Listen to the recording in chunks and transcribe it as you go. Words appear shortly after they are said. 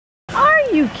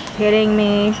you kidding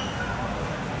me?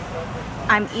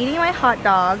 I'm eating my hot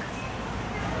dog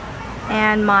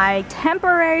and my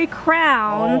temporary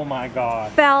crown, oh my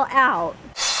God, fell out.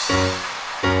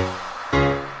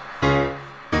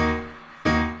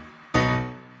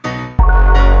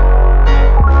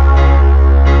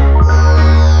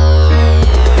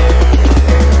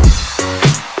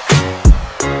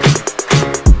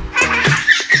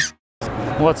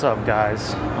 What's up,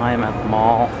 guys? I am at the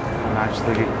mall. I'm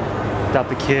actually without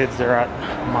the kids. They're at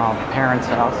my parents'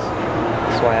 house,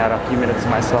 so I had a few minutes to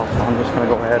myself. So I'm just gonna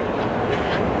go ahead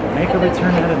and make a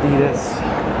return at Adidas.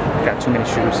 Got too many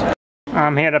shoes.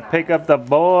 I'm here to pick up the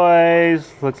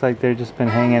boys. Looks like they've just been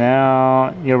hanging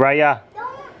out. Uriah,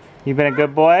 you been a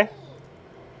good boy?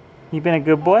 You been a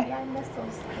good boy?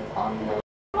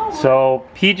 So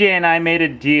PJ and I made a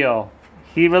deal.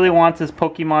 He really wants his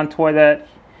Pokemon toy that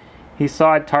he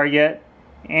saw at Target.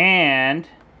 And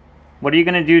what are you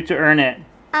gonna do to earn it?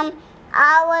 I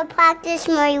will practice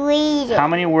my reading. How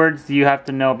many words do you have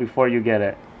to know before you get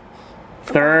it?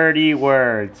 30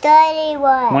 words. 30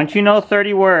 words. Once you know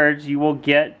 30 words, you will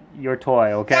get your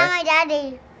toy, okay? Yeah, my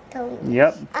daddy told me.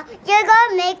 Yep. You're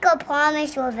gonna make a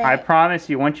promise with it. I promise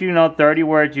you, once you know 30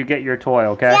 words, you get your toy,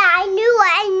 okay? Yeah, I knew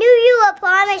you would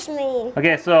promise me.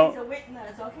 Okay, so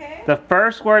the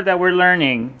first word that we're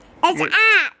learning It's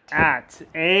at. At.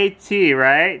 A-T,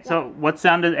 right? So what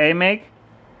sound does A make?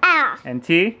 Ah. And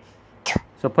T?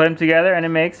 So put them together and it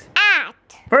makes? At.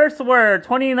 First word,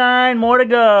 29 more to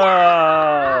go.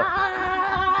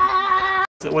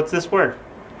 So what's this word?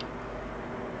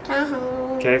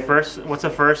 Okay, first, what's the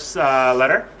first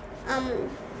letter?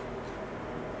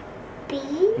 B.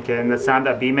 Okay, and the sound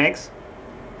that B makes?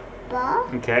 Ba.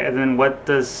 Okay, and then what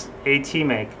does A-T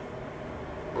make?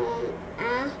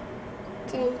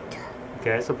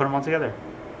 Okay, so put them all together.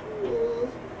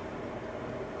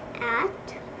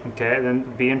 At. Okay, and then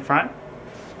B in front?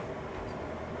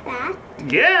 That.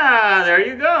 Yeah, there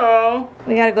you go.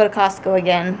 We gotta go to Costco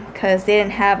again because they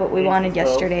didn't have what we wanted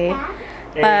yesterday.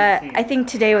 But I think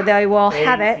today they will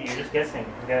have it. You're just guessing.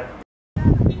 Okay.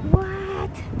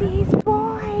 What? These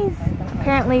boys.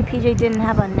 Apparently PJ didn't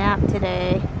have a nap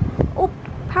today. Oh,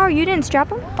 Power, you didn't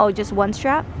strap him? Oh, just one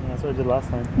strap? Yeah, that's what I did last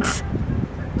time.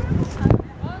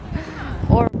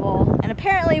 Horrible. And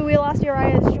apparently we lost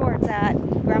Uriah's shorts at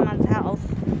Grandma's house.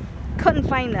 Couldn't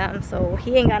find them, so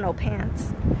he ain't got no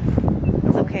pants.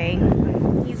 It's okay.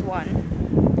 He's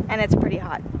won. And it's pretty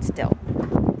hot still.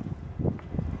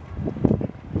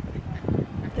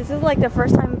 This is like the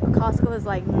first time Costco is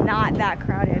like not that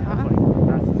crowded, huh?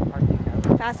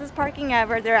 Fastest parking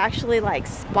ever. There are actually like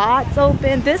spots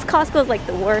open. This Costco is like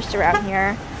the worst around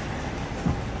here.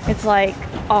 It's like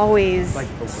always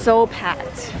so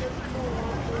packed.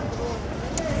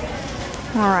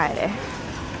 Alrighty.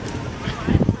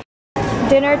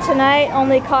 Dinner tonight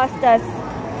only cost us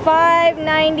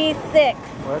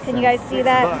 $5.96. Can you guys see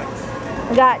that?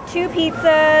 We got 2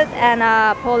 pizzas and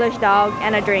a Polish dog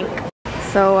and a drink.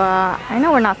 So I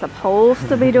know we're not supposed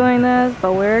to be doing this,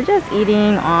 but we're just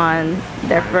eating on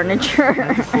their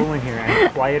furniture. It's cool in here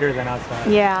and quieter than outside.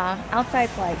 Yeah,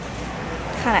 outside's like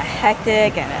kind of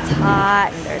hectic and it's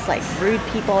hot and there's like rude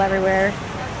people everywhere.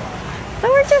 So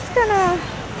we're just gonna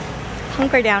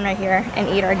hunker down right here and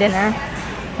eat our dinner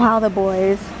while the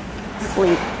boys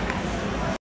sleep.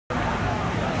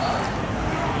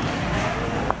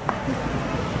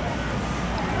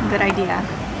 Good idea.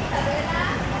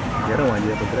 Ghetto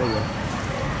idea, but good idea.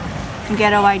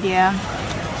 Ghetto idea.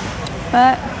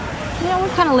 But, you know, we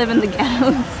kind of live in the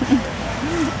ghettos.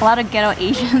 A lot of ghetto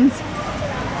Asians.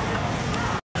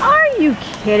 Are you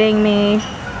kidding me?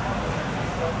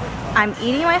 I'm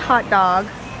eating my hot dog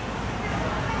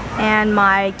and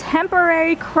my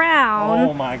temporary crown,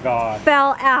 oh my God,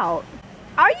 fell out.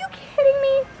 Are you kidding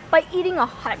me? By eating a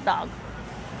hot dog.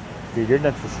 Dude, your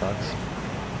dental sucks.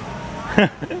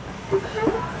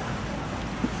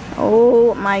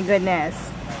 Oh my goodness.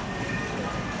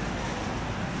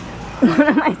 What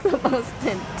am I supposed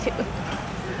to do?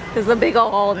 There's a big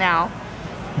old hole now.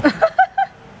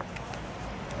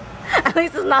 At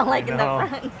least it's not like in the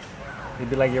front. You'd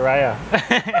be like Uriah.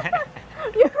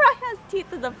 Uriah has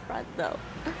teeth in the front though.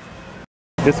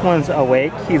 This one's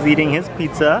awake. He's eating his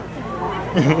pizza.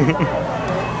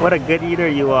 What a good eater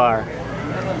you are.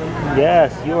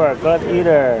 Yes, you are a good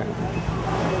eater.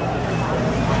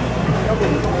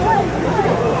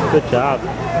 Good job.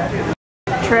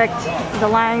 Tricked. The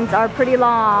lines are pretty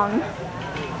long.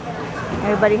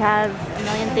 Everybody has a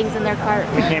million things in their cart.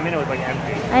 We came in, it was like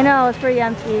empty. I know, it's pretty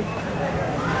empty.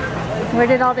 Where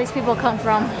did all these people come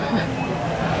from?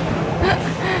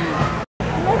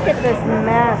 Look at this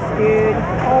mess, dude.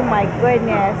 Oh my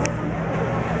goodness.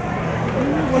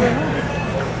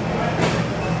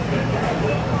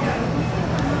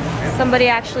 Somebody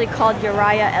actually called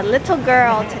Uriah a little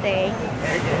girl today.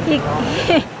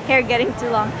 Hair getting too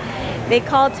long. They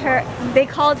called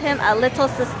him a little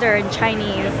sister in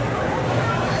Chinese.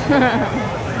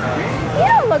 You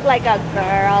don't look like a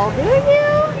girl, do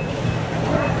you?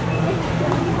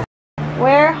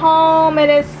 We're home. It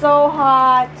is so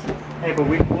hot. Hey, but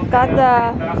we got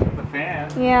the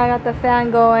fan. Yeah, I got the fan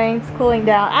going. It's cooling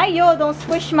down. Ayo, don't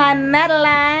squish my metal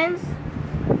lines.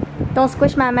 Don't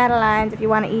squish my metal lines if you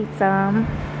want to eat some.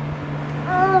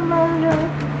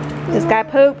 This guy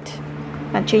pooped.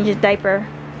 I'll change his diaper.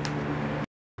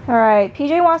 Alright,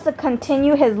 PJ wants to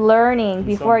continue his learning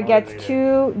before it gets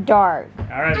too dark.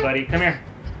 Alright, buddy, come here.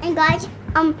 And guys, if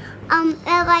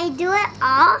I do it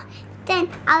all, then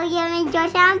I'll give me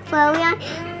just Napoleon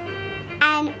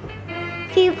and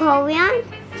Napoleon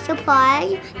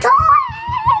supply toy.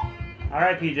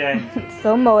 Alright, PJ.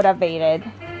 So motivated.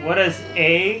 What does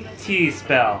AT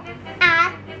spell?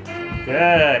 At.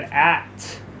 Good,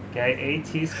 at. Okay,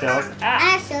 AT spells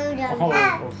at.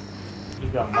 Oh, you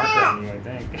got marker on you, I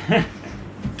think.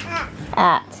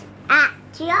 At. At.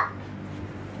 Yup.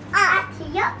 At.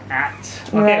 Yup. At.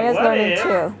 Uriah's Okay, what learning if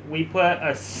too. we put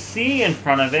a C in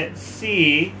front of it?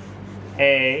 C-A-T.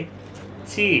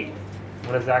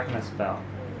 What is that going to spell?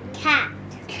 Cat.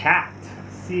 Cat.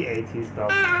 C-A-T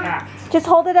spells cat. Just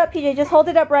hold it up, PJ. Just hold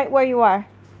it up right where you are.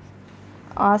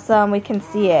 Awesome. We can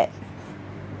see it.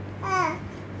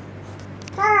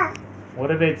 What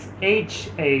if it's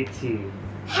H-A-T?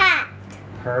 Hat.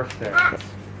 Perfect.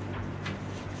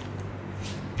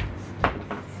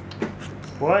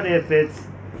 What if it's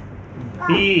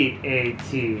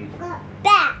B-A-T?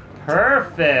 Bat.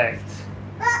 Perfect.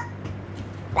 Bat.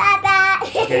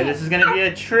 Okay, this is going to be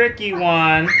a tricky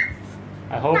one.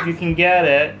 I hope you can get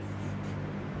it.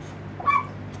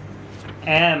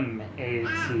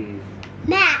 M-A-T.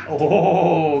 Mat.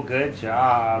 Oh, good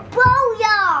job.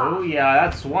 Booyah. Oh yeah,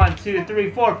 that's 1, 2,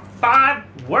 3, 4, 5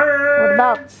 words. What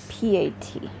about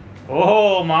P-A-T?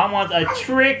 Oh, Mom wants a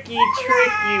tricky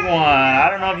one. I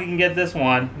don't know if you can get this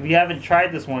one. We haven't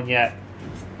tried this one yet.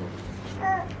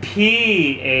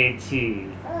 P-A-T.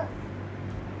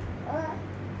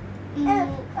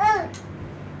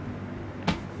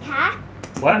 Cat.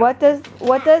 What? What does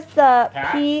the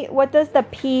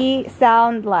Cat? P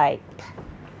sound like?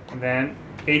 And then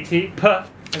A-T, P, and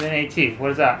then A-T.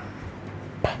 What is that?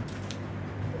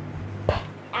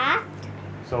 At.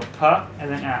 So P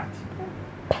and then at.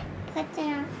 Put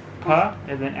down. P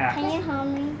and then Can at. you hold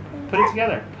me? Put it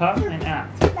together. P and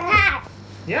at. Pat.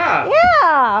 Yeah.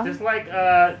 Yeah. Just like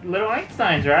little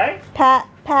Einsteins, right? Pat,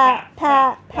 pat,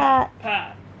 pat, pat.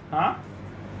 Pat. Huh?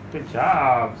 Good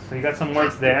job. So you got some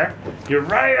words there. You're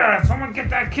right. Someone get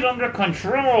that kid under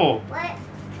control. What?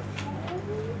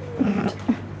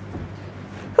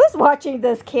 Who's watching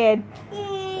this kid?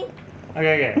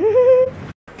 Okay.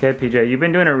 Okay, PJ, you've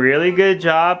been doing a really good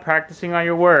job practicing on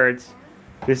your words.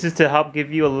 This is to help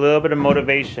give you a little bit of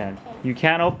motivation. You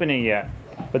can't open it yet,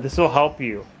 but this will help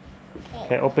you.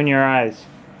 Okay, open your eyes.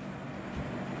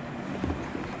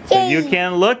 So you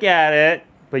can look at it,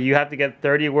 but you have to get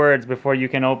 30 words before you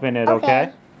can open it,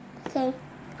 okay? Okay.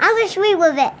 I'm gonna sleep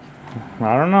with it.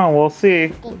 I don't know, we'll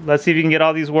see. Let's see if you can get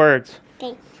all these words.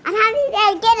 Okay. I'm happy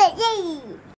to get it. Yay!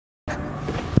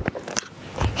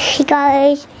 Hey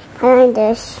guys, and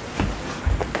this.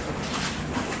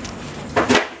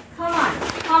 Come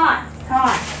on.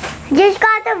 Just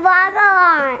got the bottle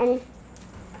on.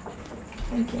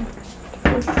 Thank you. I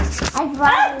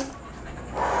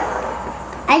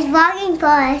was vlogging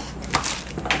first.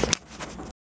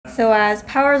 So as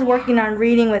Power's working on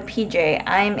reading with PJ,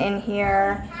 I'm in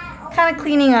here kind of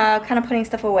cleaning up, kind of putting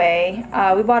stuff away.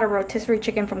 We bought a rotisserie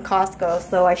chicken from Costco,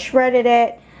 so I shredded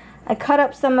it. I cut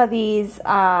up some of these,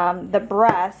 the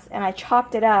breasts, and I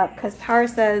chopped it up because Power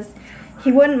says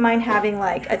he wouldn't mind having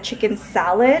like a chicken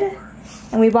salad.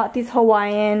 And we bought these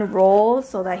Hawaiian rolls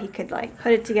so that he could like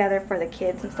put it together for the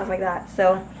kids and stuff like that.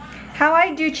 So how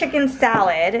I do chicken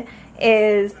salad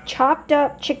is chopped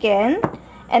up chicken,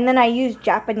 and then I use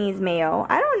Japanese mayo.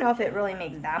 I don't know if it really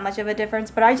makes that much of a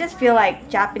difference, but I just feel like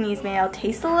Japanese mayo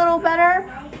tastes a little better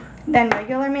than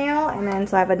regular mayo. And then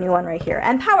so I have a new one right here.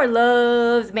 And Power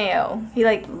loves mayo. He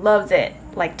like loves it,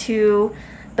 like to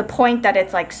the point that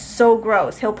it's like so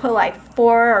gross. He'll put like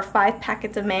 4 or 5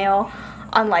 packets of mayo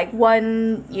on like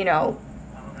one, you know,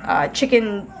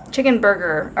 chicken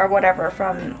burger or whatever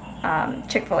from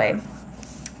Chick-fil-A.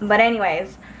 But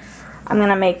anyways, I'm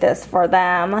gonna make this for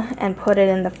them and put it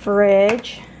in the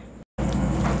fridge.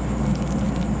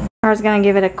 I was gonna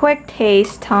give it a quick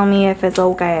taste, tell me if it's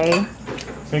okay.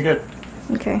 Pretty good.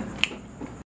 Okay.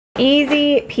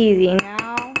 Easy peasy.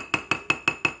 Now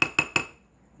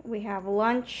we have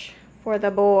lunch for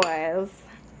the boys.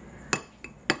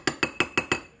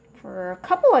 For a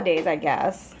couple of days, I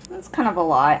guess. That's kind of a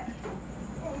lot.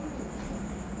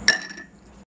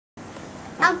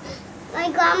 My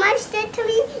grandma said to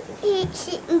me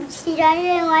she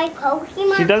doesn't like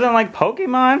Pokemon. She doesn't like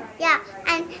Pokemon? Yeah,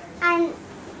 and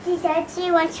she said she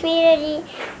wants me to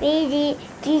be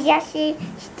Jesus'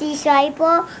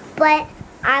 disciple, but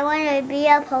I want to be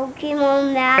a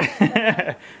Pokemon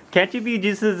master. Can't you be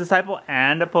Jesus' disciple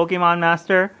and a Pokemon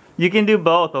master? You can do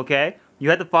both, okay? You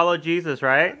have to follow Jesus,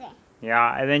 right? Okay.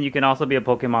 Yeah, and then you can also be a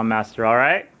Pokemon master,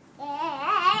 alright?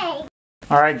 Yay!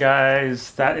 Alright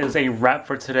guys, that is a wrap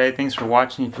for today. Thanks for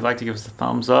watching. If you'd like to give us a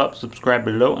thumbs up, subscribe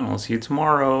below, and we'll see you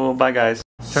tomorrow. Bye guys.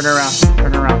 Turn around,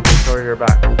 show her your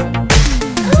back.